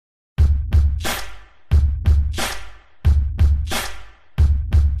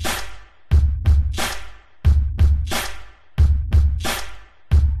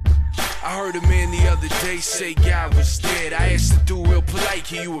heard a man the other day say God was dead. I asked the dude real polite,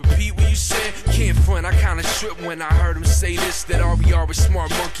 can you repeat what you said? Can't front, I kinda tripped when I heard him say this, that all we are is smart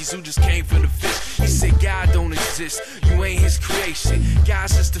monkeys who just came from the fish. He said God don't exist, you ain't his creation.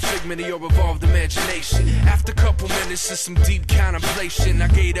 God's just a figment of your evolved imagination. After a couple minutes of some deep contemplation, I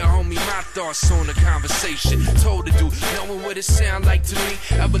gave the homie my thoughts on the conversation. Told the dude, knowing what it sound like to me,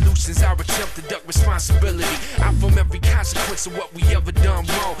 evolution's our attempt to duck responsibility. I'm from every consequence of what we ever done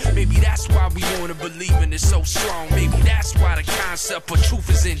wrong. Maybe that's why we wanna believe in it so strong. Maybe that's why the concept of truth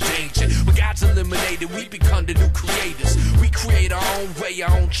is in danger. When God's eliminated, we become the new creators. We create our own way,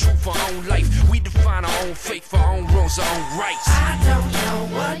 our own truth, our own life. We define our own fate for our own wrongs, our own rights. I don't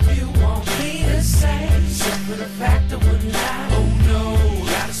know what you want me to say, except for the fact that we're not. Oh no,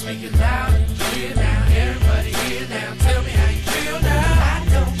 gotta speak it loud and clear now. Everybody here now, tell me how you feel now. I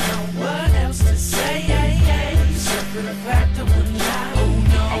don't know what else to say, except for the fact that we're not. Oh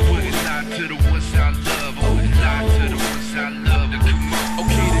no, I wouldn't lie to the ones I love. I wouldn't lie to the ones I love. Come on.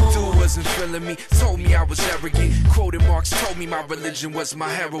 Okay, the dude wasn't feeling me, told me I was arrogant. Quoted Marx, told me my religion was my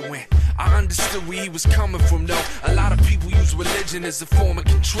heroin. I understood where he was coming from though. A lot of people use religion as a form of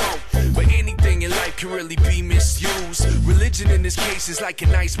control, but anything in life can really be misused. Religion in this case is like a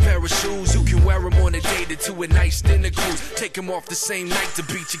nice pair of shoes. You can wear them on a date or to a nice dinner cruise. Take them off the same night to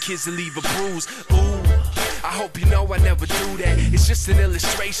beat your kids and leave a bruise. Ooh, I hope you know I never do that. It's just an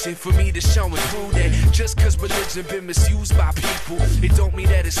illustration for me to show and prove that just cause religion been misused by people, it don't mean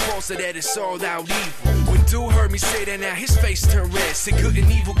that it's false or that it's all out evil. When dude heard me say that, now his face turned red. Said good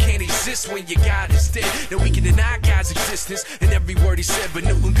and evil can't exist when your God is dead. Now we can deny God's existence in every word he said, but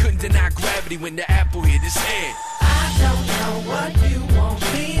Newton couldn't deny gravity when the apple hit his head. I don't know what you want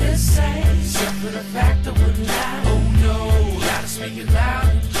me to say, except for the fact that we're not. Oh no, gotta speak it loud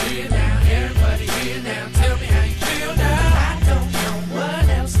and clear now. Everybody here now, tell me how you feel now. I don't know what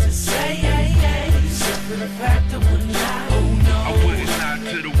else to say, except for the fact that we're not. Oh no, I wouldn't lie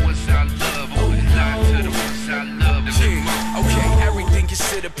to the ones I love. I wouldn't lie to the ones I love. Okay, everything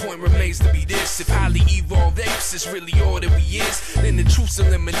considered, point remains to be this. If highly evolved apes is really all that we is, then the truth's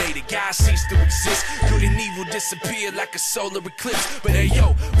eliminated, God ceased to exist. Good and evil disappear like a solar eclipse. But hey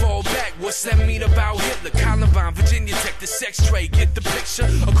yo, fall back, what's that mean about Hitler? Columbine, Virginia Tech, the sex trade, get the picture?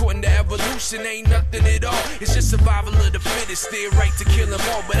 According to evolution, ain't nothing at all. It's just survival of the fittest, their right to kill them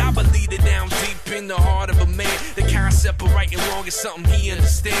all. But I believe it down deep in the heart of a man. The concept of right and wrong is something he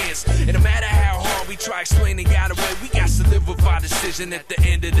understands. And no matter how hard we try explaining God away, we got to live with our decision at the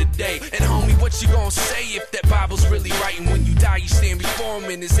end of the day. And homie, what you gonna say if that Bible's really right? And when you die, you stand before him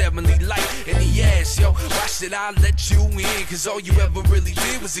in his heavenly light. And he asks, yo, why should I let you in? Cause all you ever really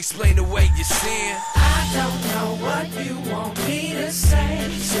did was explain away your sin. I don't know what you want me to say,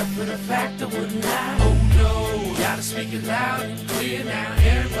 except for the fact that we're not. Oh no, gotta speak it loud and clear now.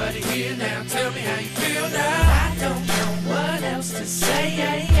 Everybody here now, tell me how you feel now. I don't know what else to say,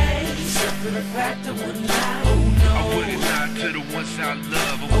 except for the fact that we're not. Oh no, I wouldn't lie to the ones I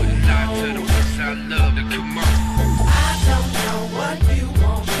love. I wouldn't lie to the ones I love. Come on.